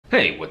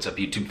Hey, what's up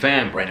YouTube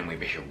fam? Brandon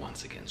Weaver here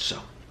once again.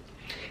 So,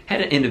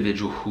 had an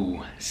individual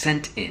who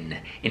sent in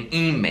an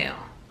email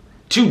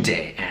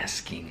today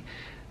asking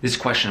this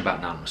question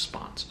about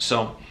non-response.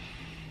 So,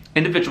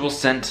 individuals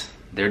sent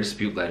their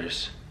dispute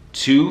letters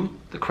to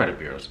the credit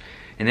bureaus,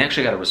 and they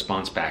actually got a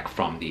response back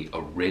from the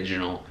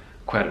original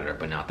creditor,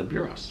 but not the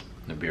bureaus.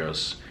 The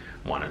bureaus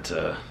wanted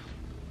to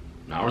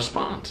not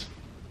respond,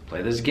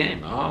 play this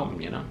game. Oh,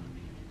 you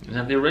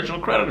have the original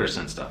creditor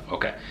send stuff.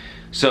 Okay,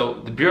 so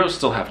the bureaus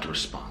still have to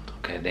respond.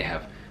 Okay, they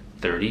have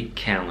 30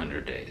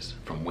 calendar days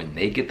from when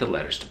they get the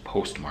letters to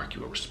postmark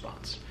you a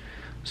response.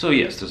 So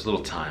yes, there's a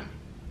little time,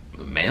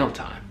 the mail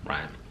time,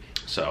 right?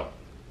 So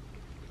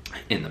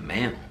in the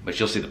mail, but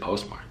you'll see the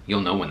postmark. You'll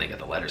know when they get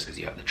the letters because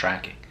you have the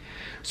tracking.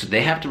 So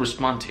they have to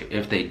respond to you.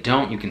 If they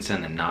don't, you can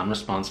send them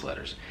non-response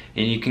letters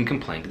and you can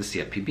complain to the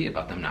CFPB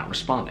about them not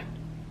responding.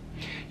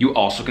 You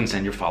also can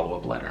send your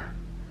follow-up letter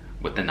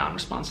with the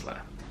non-response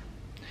letter.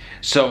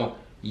 So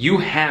you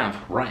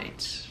have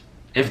rights.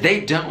 If they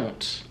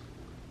don't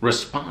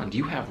respond,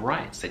 you have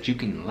rights that you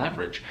can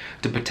leverage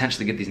to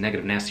potentially get these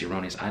negative, nasty,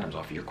 erroneous items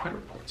off of your credit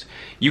reports.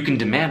 You can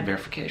demand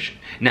verification.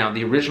 Now,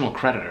 the original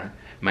creditor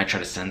might try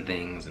to send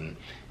things and,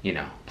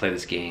 play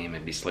this game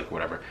and be slick or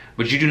whatever,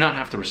 but you do not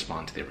have to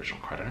respond to the original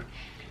creditor.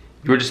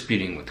 You're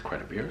disputing with the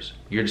credit bureaus.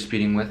 You're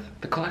disputing with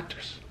the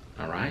collectors,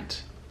 all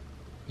right?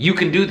 You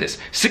can do this.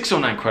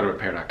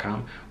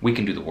 609creditrepair.com. We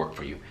can do the work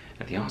for you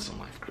at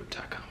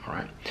theawesomelifegroup.com, all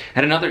right?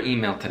 Had another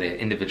email today, an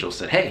individual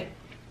said, hey,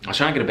 I was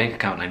trying to get a bank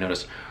account and I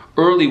noticed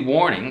early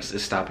warnings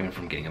is stopping them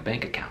from getting a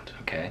bank account,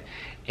 okay?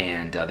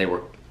 And they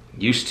were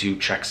used to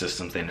check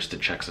systems, they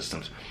understood check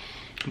systems,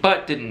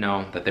 but didn't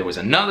know that there was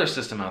another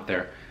system out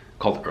there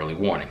called early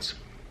warnings.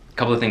 A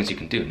couple of things you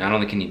can do. Not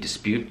only can you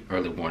dispute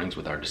early warnings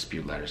with our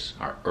dispute letters,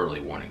 our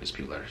early warning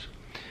dispute letters,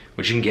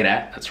 which you can get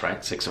at, that's right,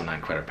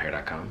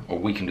 609creditrepair.com, or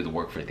we can do the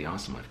work for you at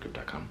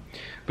theawesomelifegroup.com.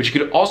 But you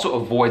could also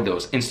avoid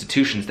those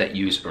institutions that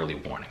use early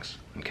warnings,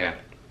 okay?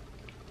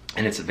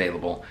 And it's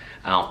available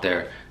out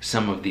there.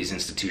 Some of these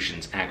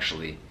institutions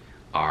actually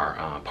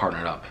are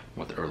partnered up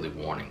with early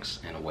warnings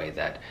in a way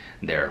that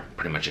they're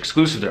pretty much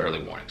exclusive to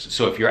early warnings.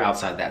 So if you're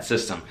outside that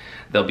system,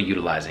 they'll be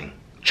utilizing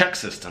check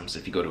systems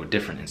if you go to a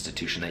different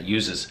institution that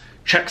uses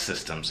check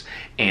systems,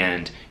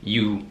 and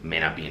you may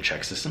not be in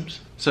check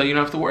systems. So you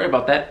don't have to worry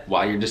about that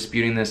while you're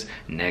disputing this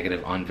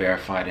negative,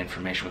 unverified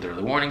information with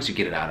early warnings. You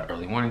get it out of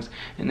early warnings,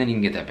 and then you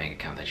can get that bank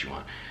account that you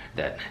want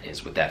that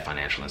is with that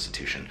financial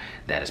institution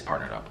that is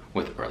partnered up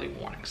with early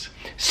warnings.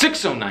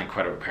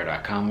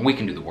 609creditrepair.com. We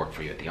can do the work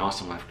for you at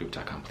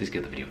theawesomelifegroup.com. Please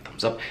give the video a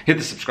thumbs up, hit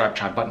the subscribe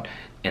button,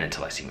 and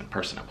until I see you in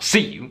person, I will see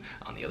you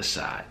on the other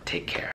side. Take care.